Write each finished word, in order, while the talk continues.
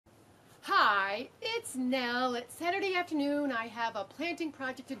Hi, it's Nell. It's Saturday afternoon. I have a planting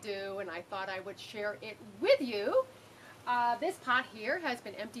project to do and I thought I would share it with you. This pot here has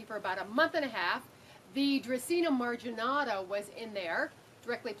been empty for about a month and a half. The Dracaena marginata was in there,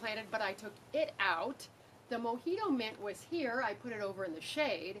 directly planted, but I took it out. The mojito mint was here. I put it over in the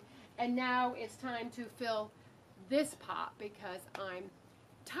shade. And now it's time to fill this pot because I'm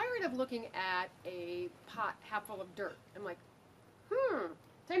tired of looking at a pot half full of dirt. I'm like,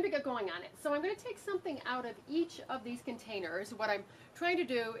 time to get going on it. So I'm going to take something out of each of these containers. What I'm trying to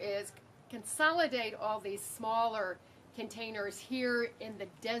do is consolidate all these smaller containers here in the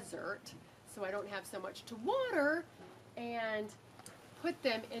desert so I don't have so much to water and put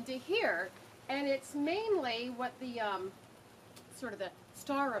them into here. And it's mainly what the sort of the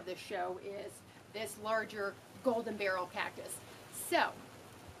star of the show is, this larger golden barrel cactus. So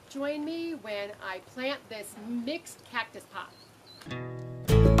join me when I plant this mixed cactus pot.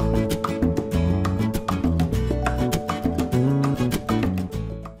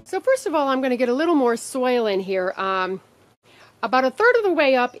 So first of all, I'm going to get a little more soil in here. About a third of the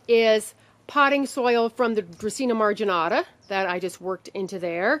way up is potting soil from the Dracaena marginata that I just worked into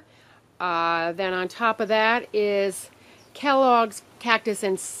there. Then on top of that is Kellogg's cactus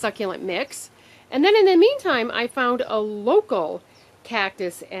and succulent mix. And then in the meantime, I found a local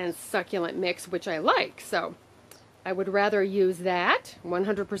cactus and succulent mix, which I like. So I would rather use that,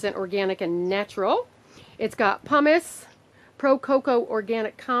 100% organic and natural. It's got pumice, Pro Coco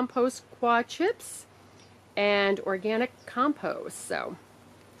organic compost quad chips, and organic compost. So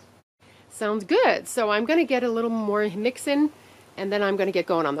sounds good. So I'm going to get a little more mix in, and then I'm going to get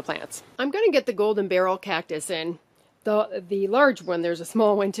going on the plants. I'm going to get the golden barrel cactus in. The large one, there's a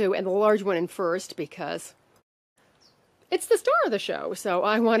small one too, and the large one in first because it's the star of the show. So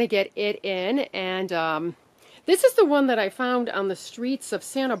I want to get it in, and this is the one that I found on the streets of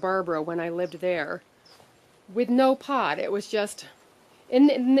Santa Barbara when I lived there with no pot. It was just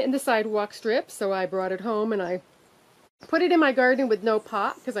in the sidewalk strip, so I brought it home and I put it in my garden with no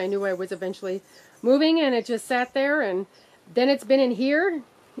pot because I knew I was eventually moving, and it just sat there, and then it's been in here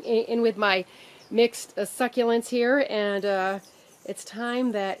in with my mixed succulents here, and it's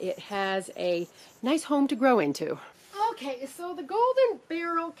time that it has a nice home to grow into. Okay, so the golden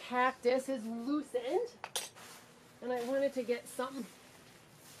barrel cactus is loosened, and I wanted to get something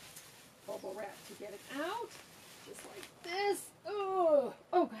bubble wrap to get it out, just like this. Oh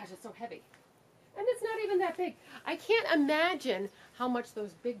gosh, it's so heavy. And it's not even that big. I can't imagine how much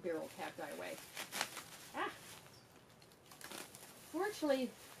those big barrel cacti weigh. Fortunately,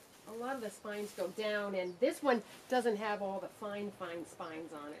 a lot of the spines go down, and this one doesn't have all the fine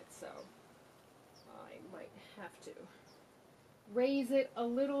spines on it, so I might have to raise it a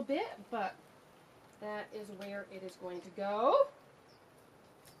little bit, but that is where it is going to go.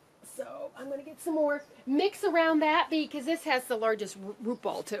 So I'm going to get some more mix around that because this has the largest root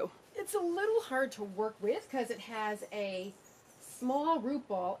ball too. It's a little hard to work with because it has a small root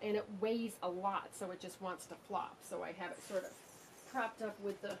ball and it weighs a lot, so it just wants to flop. So I have it sort of propped up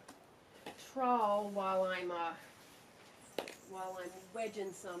with the trowel while I'm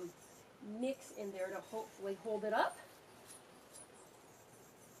wedging some mix in there to hopefully hold it up.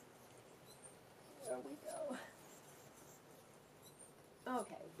 There we go.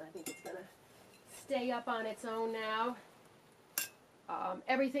 Okay, I think it's going to stay up on its own now.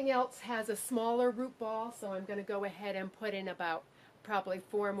 Everything else has a smaller root ball, so I'm going to go ahead and put in about probably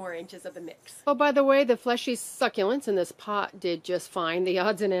 4 more inches of the mix. Oh, by the way, the fleshy succulents in this pot did just fine. The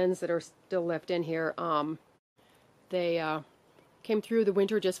odds and ends that are still left in here, they came through the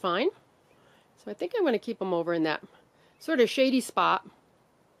winter just fine. So I think I'm going to keep them over in that sort of shady spot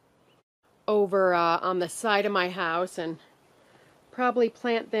over on the side of my house, and probably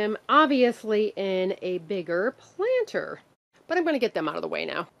plant them obviously in a bigger planter. But I'm going to get them out of the way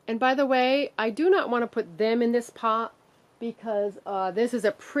now. And by the way, I do not want to put them in this pot because this is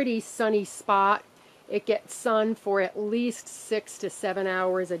a pretty sunny spot. It gets sun for at least 6 to 7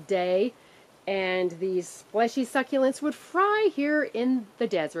 hours a day. And these fleshy succulents would fry here in the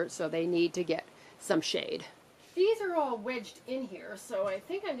desert, so they need to get some shade. These are all wedged in here, so I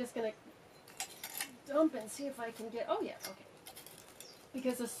think I'm just going to dump and see if I can get, oh yeah, okay.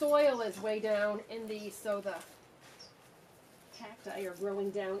 Because the soil is way down in these, so the cacti are growing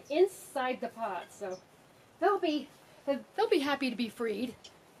down inside the pot, so they'll be happy to be freed.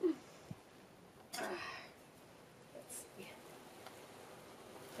 Let's see.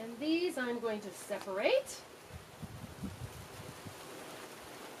 And these I'm going to separate.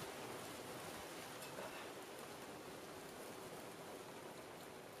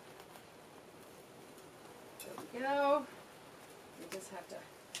 There we go. We just have to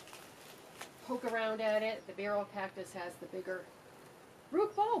poke around at it. The barrel cactus has the bigger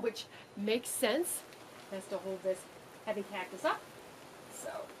root ball, which makes sense. It has to hold this heavy cactus up. So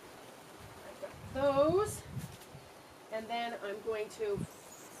I've got those. And then I'm going to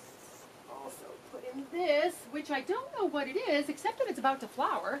also put in this, which I don't know what it is, except that it's about to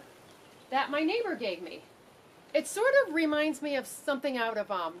flower, that my neighbor gave me. It sort of reminds me of something out of,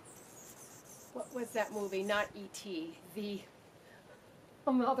 what was that movie? Not E.T. The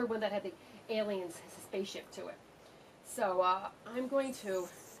other one that had the aliens spaceship to it. So I'm going to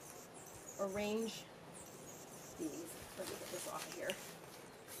arrange these. Let me get this off of here.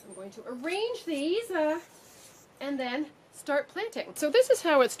 I'm going to arrange these and then start planting. So this is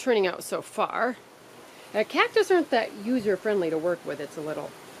how it's turning out so far. Cactus aren't that user-friendly to work with. It's a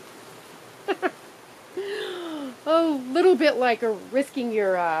little, a little bit like risking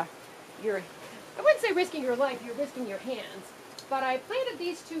your, I wouldn't say risking your life, you're risking your hands. But I planted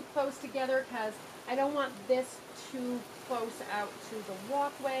these two close together because I don't want this too close out to the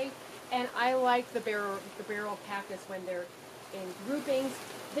walkway. And I like the barrel cactus when they're in groupings.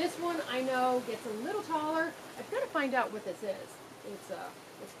 This one I know gets a little taller. I've got to find out what this is. It's a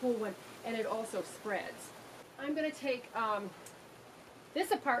cool one, and it also spreads. I'm going to take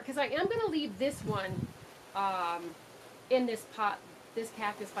this apart because I am going to leave this one in this pot, this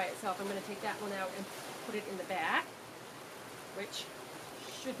cactus by itself. I'm going to take that one out and put it in the back, which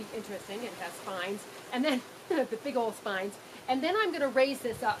should be interesting. It has spines, and then the big old spines. And then I'm going to raise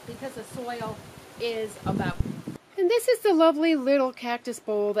this up because the soil is about. And this is the lovely little cactus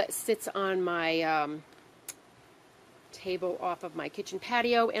bowl that sits on my table off of my kitchen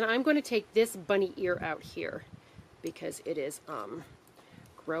patio. And I'm going to take this bunny ear out here because it is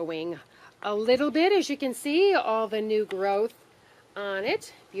growing a little bit. As you can see, all the new growth on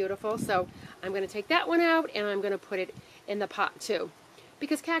it. Beautiful. So I'm going to take that one out and I'm going to put it in the pot too.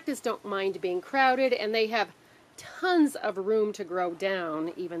 Because cactus don't mind being crowded and they have tons of room to grow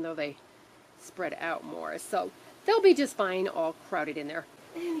down even though they spread out more. So they'll be just fine all crowded in there.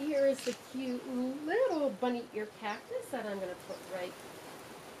 And here is the cute little bunny ear cactus that I'm going to put right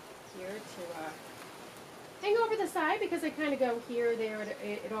here to hang over the side because I kind of go here, there.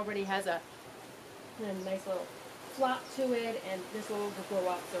 It already has a nice little flop to it, and this will grow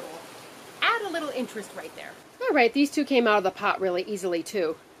up, so it'll add a little interest right there. All right, these two came out of the pot really easily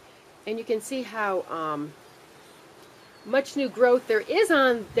too. And you can see how much new growth there is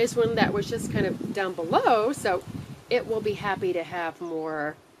on this one that was just kind of down below, so it will be happy to have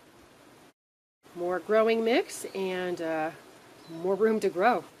more growing mix and more room to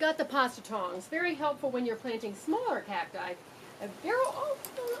grow. Got the pasta tongs, very helpful when you're planting smaller cacti. A barrel,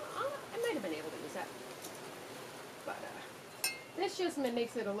 I might have been able to use that, but this just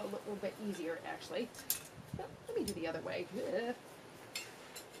makes it a little bit easier actually. Let me do the other way.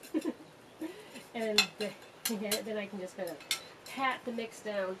 And then I can just kind of pat the mix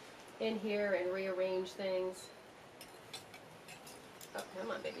down in here and rearrange things. Oh,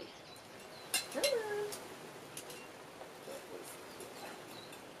 come on, baby. Come on.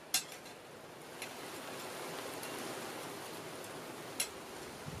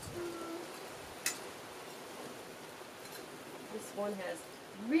 This one has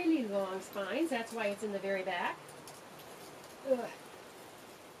really long spines. That's why it's in the very back. Ugh.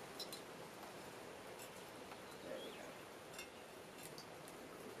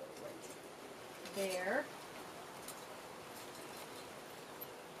 There.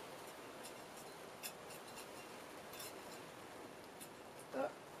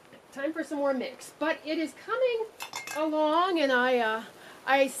 Time for some more mix, but it is coming along, and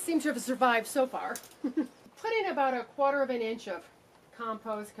I seem to have survived so far. Put in about 1/4 inch of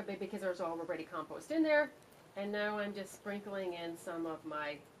compost because there's already compost in there, and now I'm just sprinkling in some of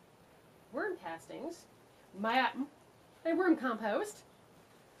my worm castings, my worm compost.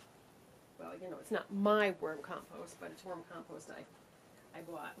 Well, you know, it's not my worm compost, but it's worm compost I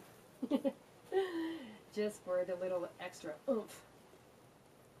bought. Just for the little extra oomph.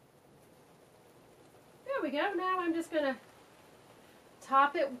 There we go. Now I'm just going to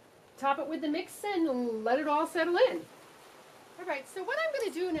top it with the mix and let it all settle in. All right, so what I'm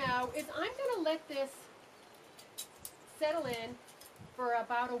going to do now is I'm going to let this settle in for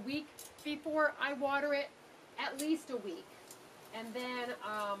about a week before I water it, at least a week. And then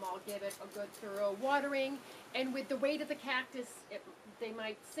I'll give it a good thorough watering. And with the weight of the cactus, they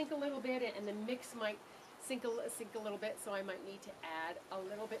might sink a little bit, and the mix might sink a little bit, so I might need to add a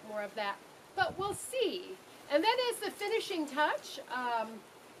little bit more of that. But we'll see. And then as the finishing touch,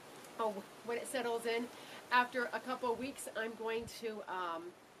 when it settles in, after a couple of weeks, I'm going to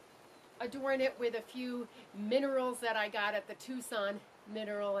adorn it with a few minerals that I got at the Tucson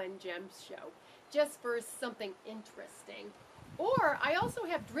mineral and gems show, just for something interesting. Or I also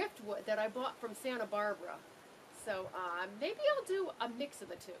have driftwood that I bought from Santa Barbara. So maybe I'll do a mix of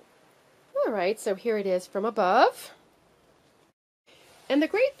the two. All right, so here it is from above. And the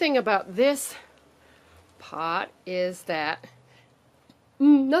great thing about this pot is that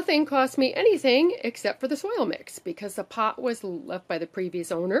nothing cost me anything except for the soil mix, because the pot was left by the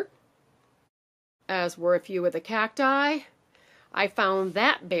previous owner, as were a few of the cacti. I found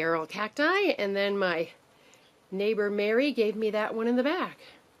that barrel cacti, and then my neighbor Mary gave me that one in the back.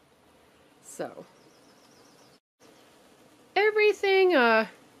 So everything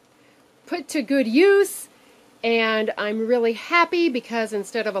put to good use, and I'm really happy because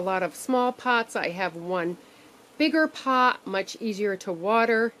instead of a lot of small pots, I have one bigger pot, much easier to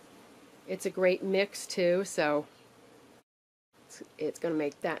water. It's a great mix too, so it's going to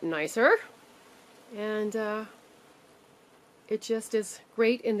make that nicer. And it just is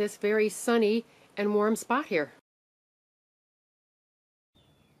great in this very sunny and warm spot here.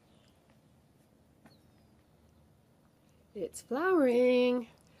 It's flowering.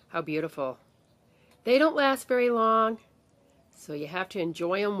 How beautiful. They don't last very long, so you have to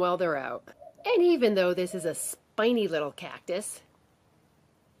enjoy them while they're out. And even though this is a spiny little cactus,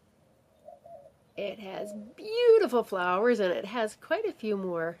 it has beautiful flowers, and it has quite a few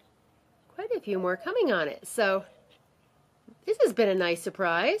more coming on it. So this has been a nice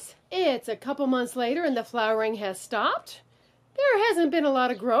surprise. It's a couple months later and the flowering has stopped. There hasn't been a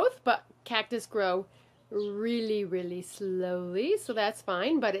lot of growth, but cactus grow really, really slowly, so that's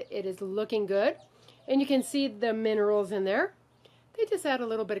fine, but it is looking good. And you can see the minerals in there. They just add a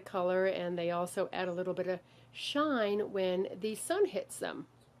little bit of color, and they also add a little bit of shine when the sun hits them.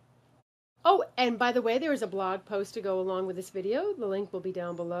 Oh, and by the way, there is a blog post to go along with this video. The link will be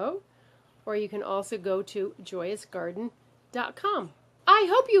down below. Or you can also go to joyousgarden.com. I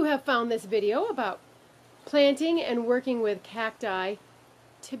hope you have found this video about planting and working with cacti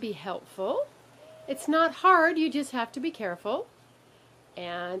to be helpful. It's not hard, you just have to be careful.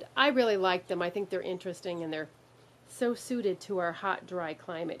 And I really like them. I think they're interesting, and they're so suited to our hot, dry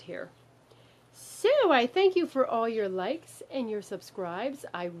climate here. So I thank you for all your likes and your subscribes.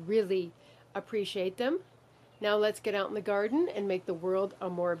 I really appreciate them. Now let's get out in the garden and make the world a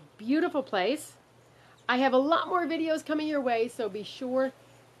more beautiful place. I have a lot more videos coming your way, so be sure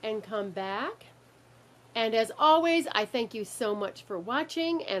and come back. And as always, I thank you so much for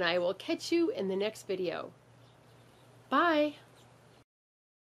watching, and I will catch you in the next video. Bye.